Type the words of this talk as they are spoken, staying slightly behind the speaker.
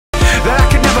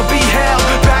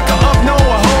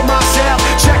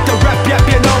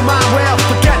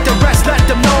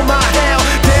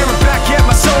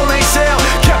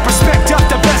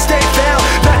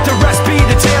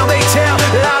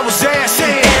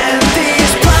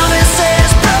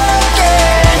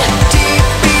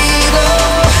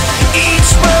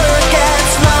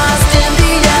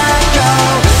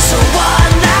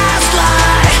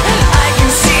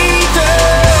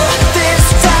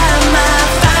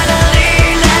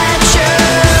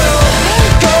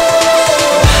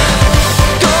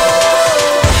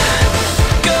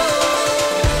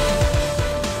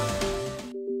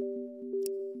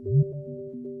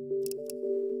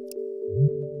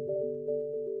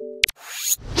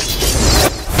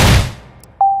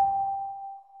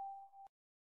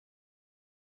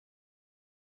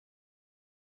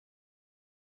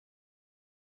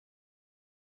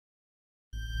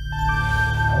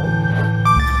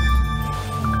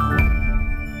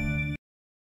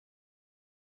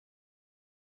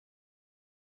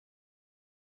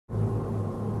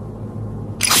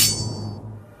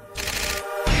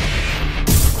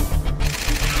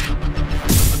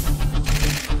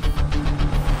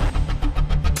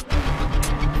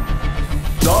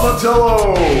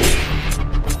Donatello!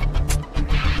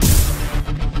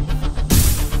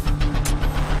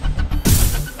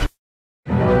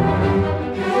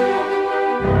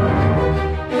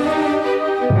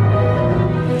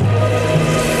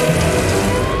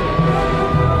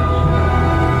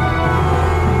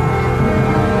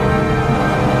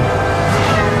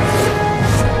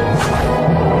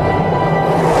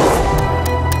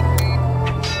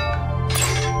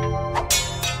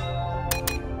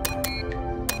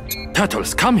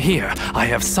 Turtles, come here. I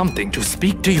have something to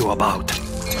speak to you about.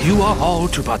 You are all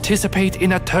to participate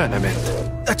in a tournament.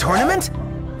 A tournament?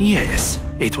 Yes,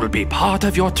 it will be part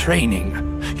of your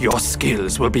training. Your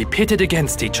skills will be pitted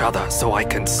against each other so I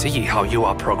can see how you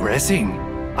are progressing.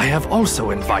 I have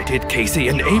also invited Casey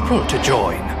and April to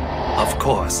join. Of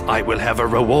course, I will have a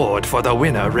reward for the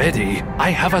winner ready.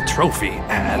 I have a trophy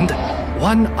and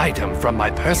one item from my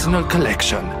personal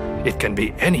collection. It can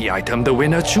be any item the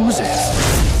winner chooses.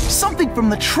 Something from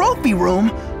the trophy room?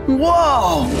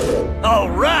 Whoa! All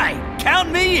right, count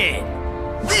me in.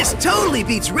 This totally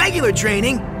beats regular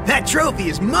training. That trophy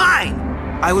is mine.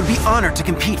 I would be honored to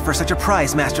compete for such a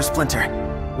prize, Master Splinter.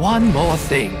 One more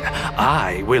thing.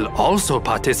 I will also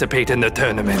participate in the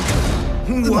tournament.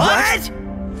 What?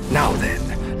 Now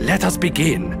then, let us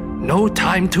begin. No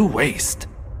time to waste.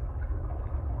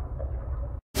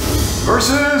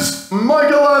 Versus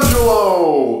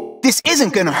Michelangelo! This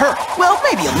isn't gonna hurt. Well,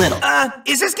 maybe a little.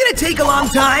 Is this gonna take a long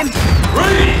time? 3,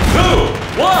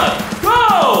 2, 1,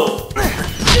 go!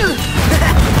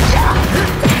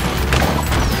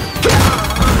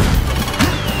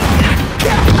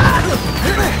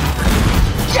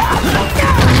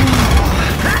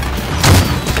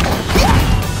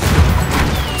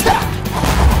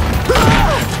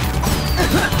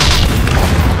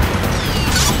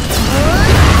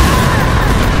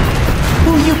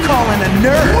 Who you calling a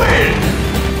nerd? Win!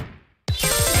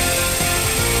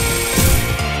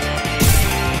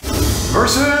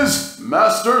 Versus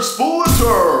Master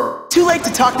Splinter! Too late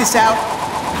to talk this out?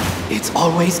 It's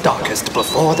always darkest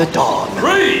before the dawn.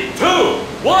 3, 2,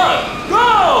 1,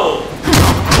 go!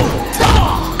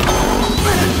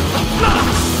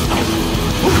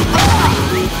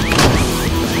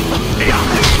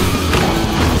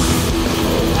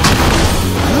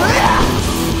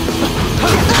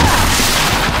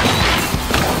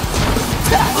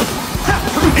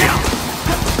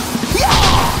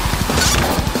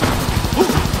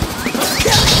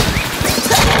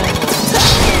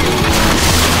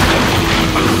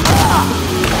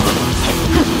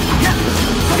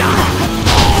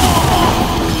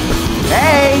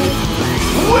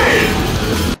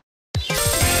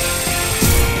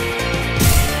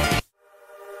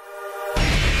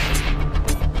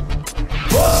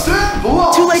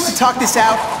 Too late to talk this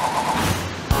out?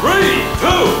 3, 2,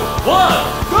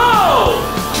 1, go!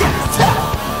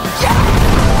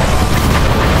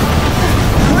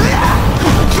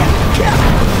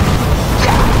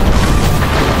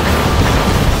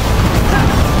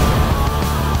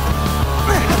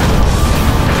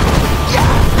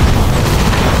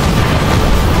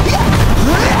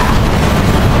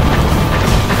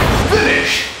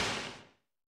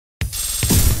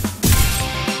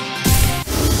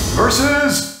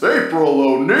 Versus April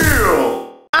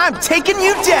O'Neil! I'm taking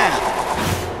you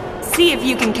down! See if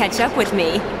you can catch up with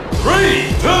me.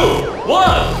 3, 2,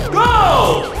 1,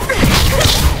 go!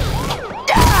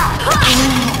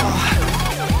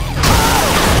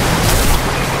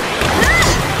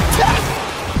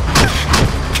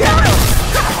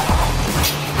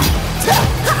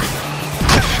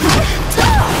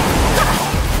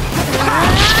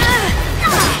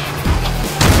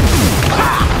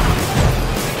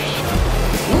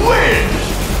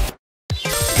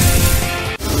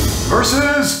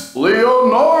 Versus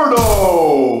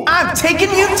Leonardo! I'm taking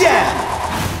you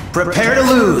down! Prepare to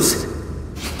lose!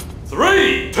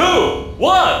 3, 2,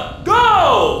 1,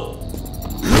 go!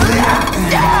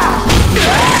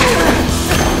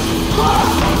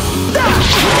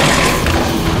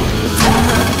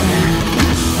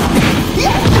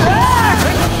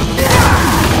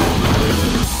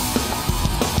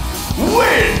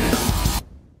 Win!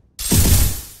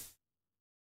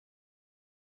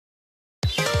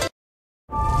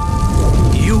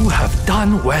 You have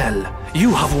done well.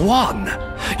 You have won.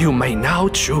 You may now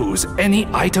choose any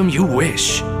item you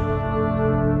wish.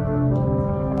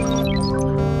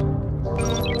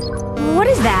 What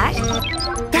is that?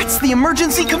 That's the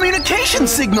emergency communication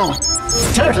signal!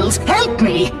 Turtles, help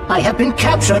me! I have been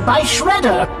captured by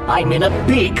Shredder! I'm in a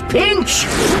big pinch!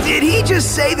 Did he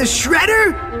just say the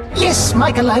Shredder? Yes,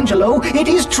 Michelangelo, it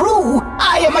is true!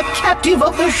 I am a captive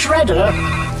of the Shredder!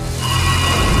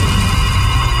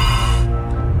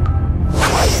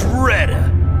 Shredder!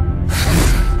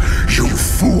 You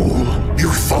fool!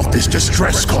 You thought this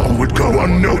distress call would go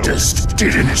unnoticed,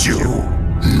 didn't you?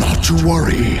 Not to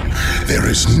worry. There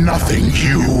is nothing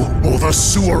you or the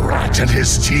sewer rat and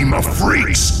his team of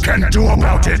freaks can do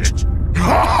about it.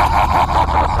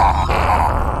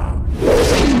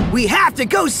 We have to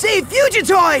go save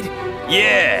Fugitoid!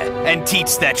 Yeah, and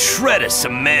teach that Shredder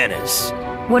some manners.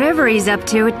 Whatever he's up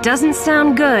to, it doesn't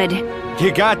sound good.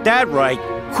 You got that right.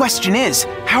 Question is,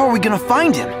 how are we gonna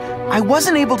find him? I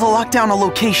wasn't able to lock down a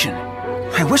location.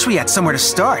 I wish we had somewhere to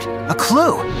start. A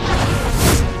clue.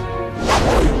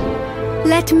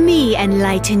 Let me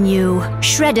enlighten you.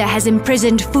 Shredder has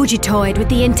imprisoned Fugitoid with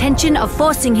the intention of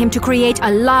forcing him to create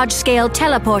a large-scale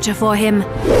teleporter for him.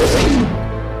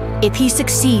 If he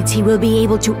succeeds, he will be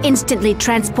able to instantly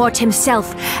transport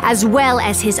himself, as well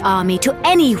as his army, to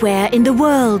anywhere in the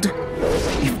world.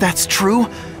 If that's true,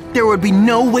 there would be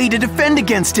no way to defend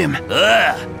against him.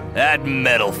 Ugh, that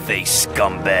metal-faced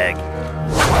scumbag.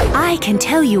 I can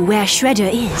tell you where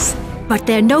Shredder is, but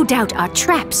there no doubt are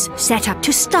traps set up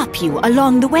to stop you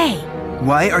along the way.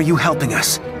 Why are you helping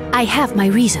us? I have my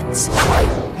reasons.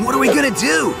 What are we gonna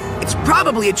do? It's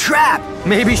probably a trap.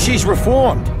 Maybe she's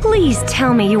reformed. Please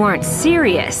tell me you aren't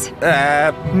serious.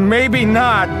 Maybe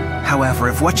not. However,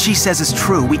 if what she says is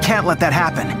true, we can't let that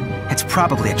happen. It's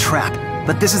probably a trap,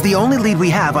 but this is the only lead we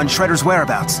have on Shredder's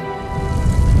whereabouts.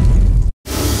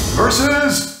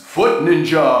 Versus Foot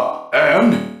Ninja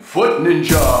and Foot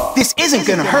Ninja. This isn't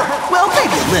gonna hurt. Well,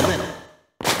 maybe a little.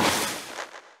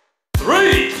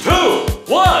 3, 2,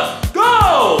 1,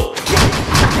 go!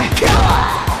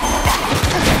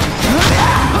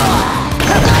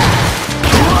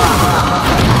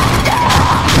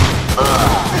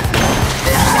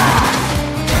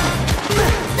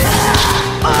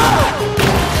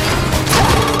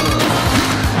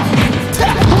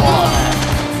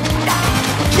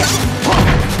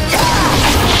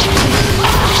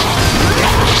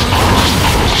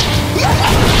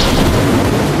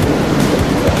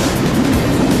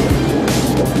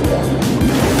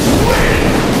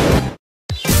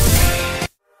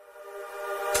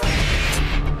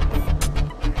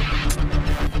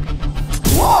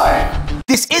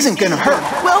 This isn't gonna hurt.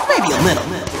 Well, maybe a little.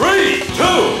 3,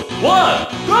 2,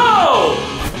 1, go!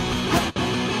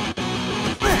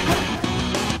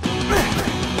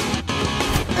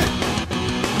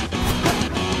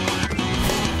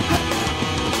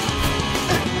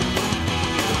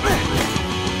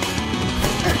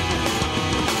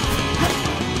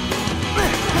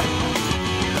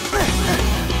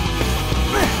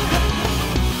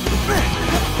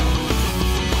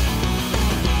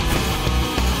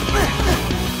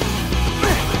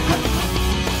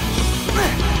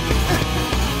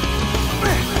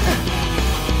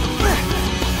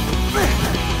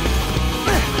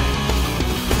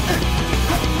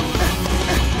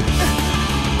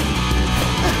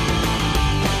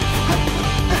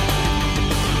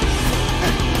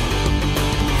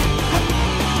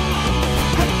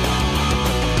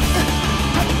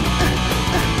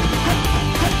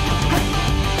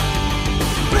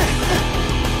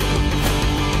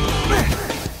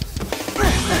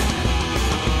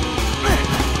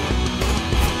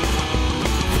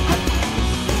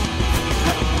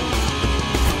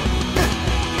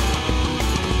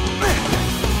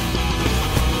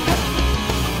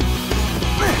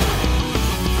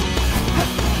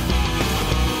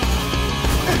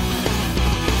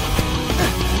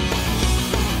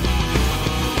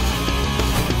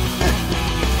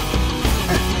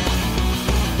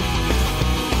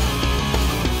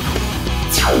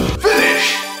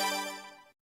 Finish!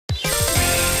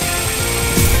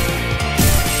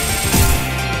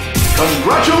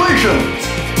 Congratulations!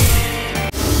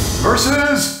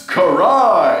 Versus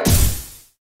Karai.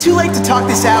 Too late to talk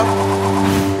this out.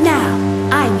 Now,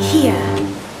 I'm here.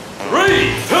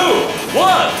 3, 2,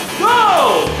 1, go!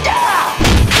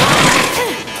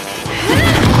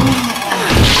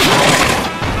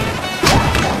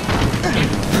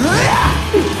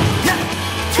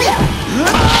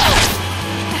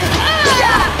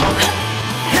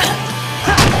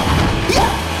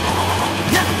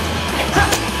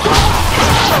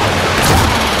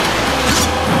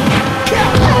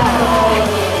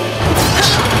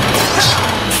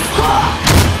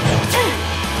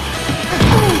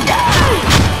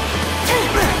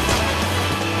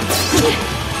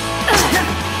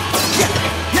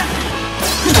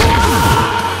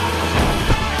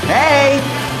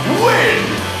 Win!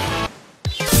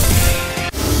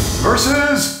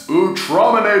 Versus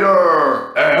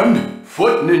Ultraminator and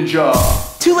Foot Ninja.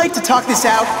 Too late to talk this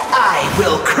out. I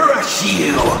will crush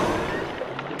you.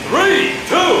 3,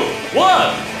 2,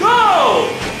 1, go!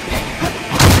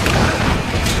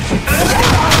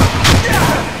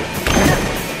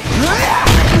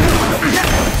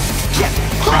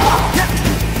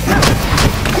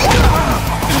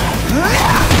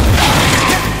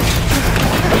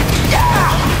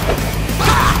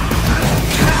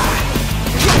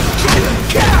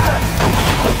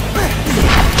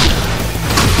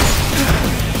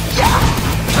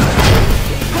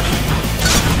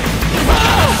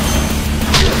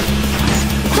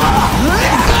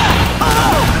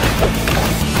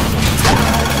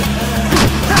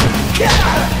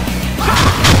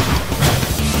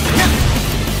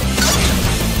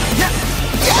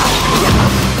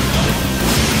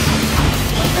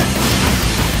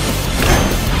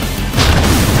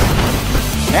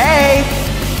 Hey!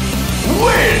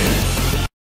 Win!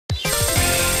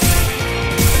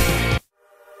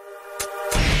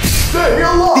 Stay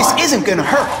alive! This isn't gonna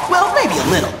hurt. Well, maybe a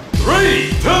little.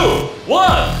 3, 2,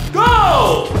 1,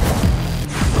 go!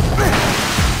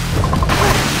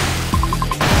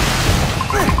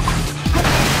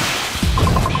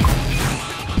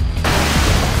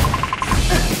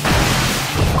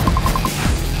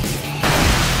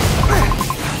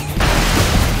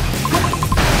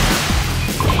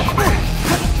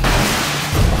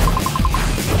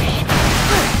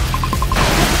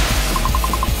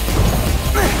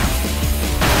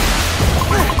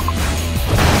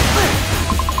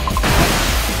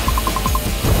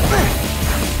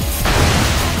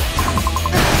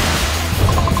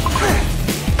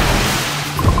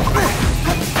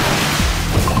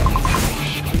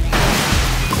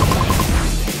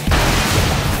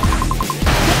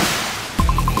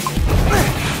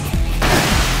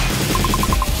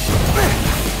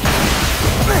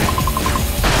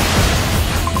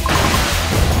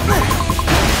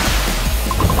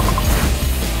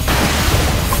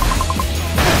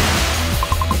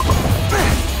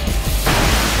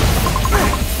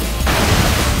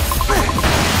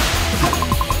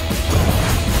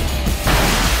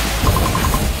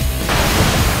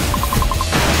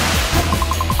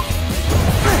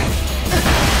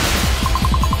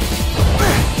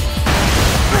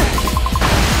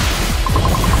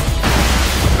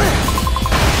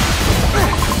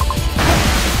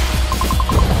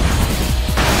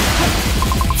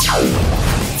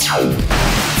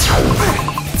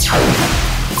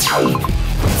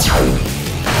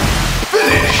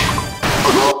 Finish!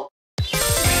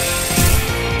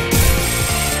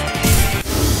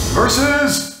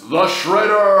 Versus the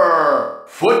Shredder,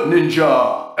 Foot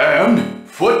Ninja, and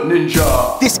Foot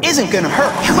Ninja. This isn't gonna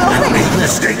hurt. Well, maybe. Make a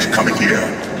mistake coming here.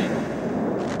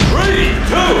 3,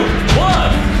 2,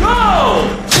 1,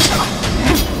 go!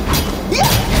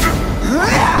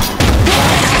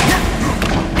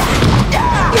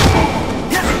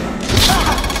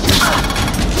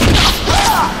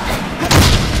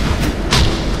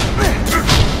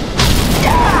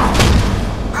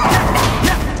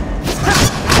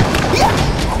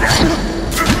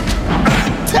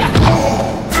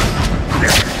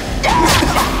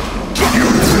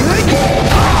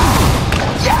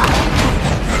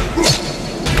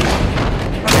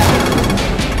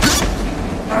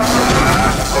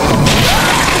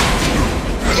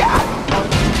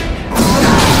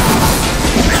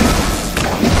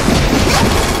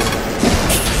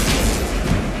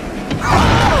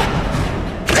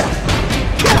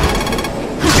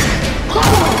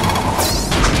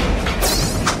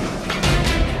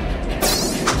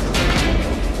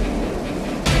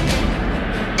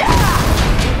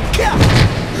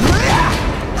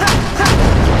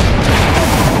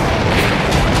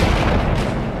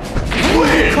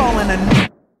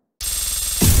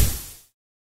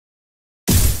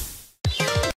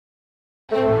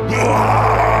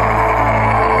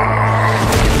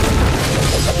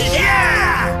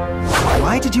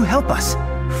 Why did you help us?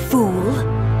 Fool.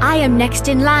 I am next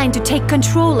in line to take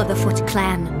control of the Foot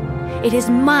Clan. It is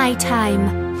my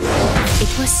time.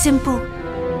 It was simple.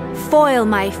 Foil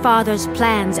my father's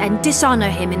plans and dishonor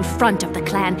him in front of the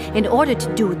clan. In order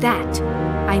to do that,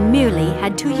 I merely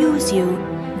had to use you.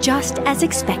 Just as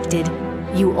expected,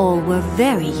 you all were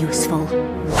very useful.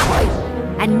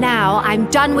 And now I'm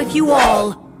done with you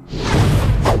all.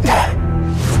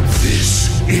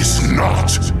 This is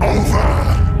not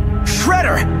over.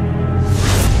 Shredder!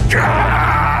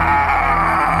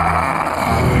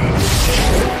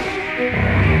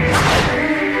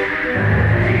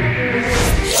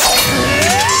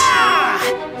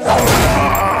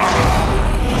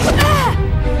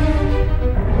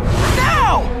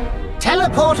 Now!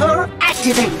 Teleporter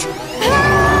activate!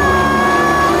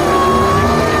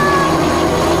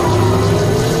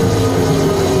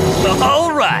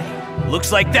 All right.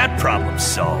 Looks like that problem's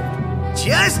solved.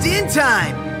 Just in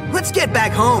time. Let's get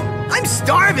back home. I'm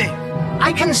starving.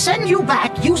 I can send you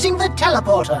back using the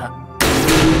teleporter.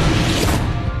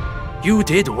 You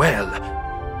did well.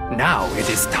 Now it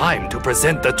is time to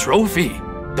present the trophy.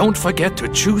 Don't forget to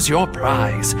choose your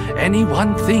prize. Any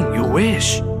one thing you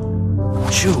wish.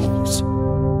 Choose.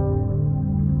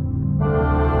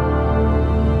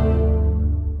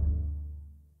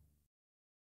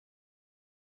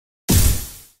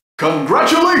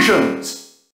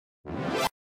 Congratulations!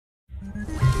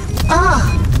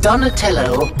 Ah,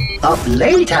 Donatello. Up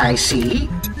late, I see.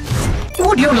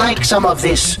 Would you like some of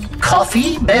this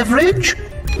coffee beverage?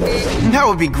 That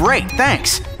would be great,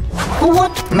 thanks.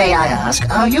 What, may I ask,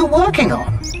 are you working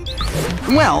on?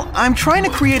 Well, I'm trying to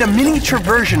create a miniature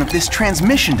version of this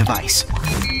transmission device.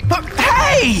 But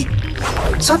hey!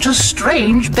 Such a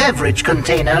strange beverage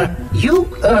container.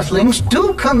 You Earthlings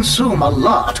do consume a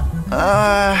lot.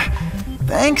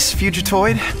 Thanks,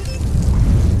 Fugitoid.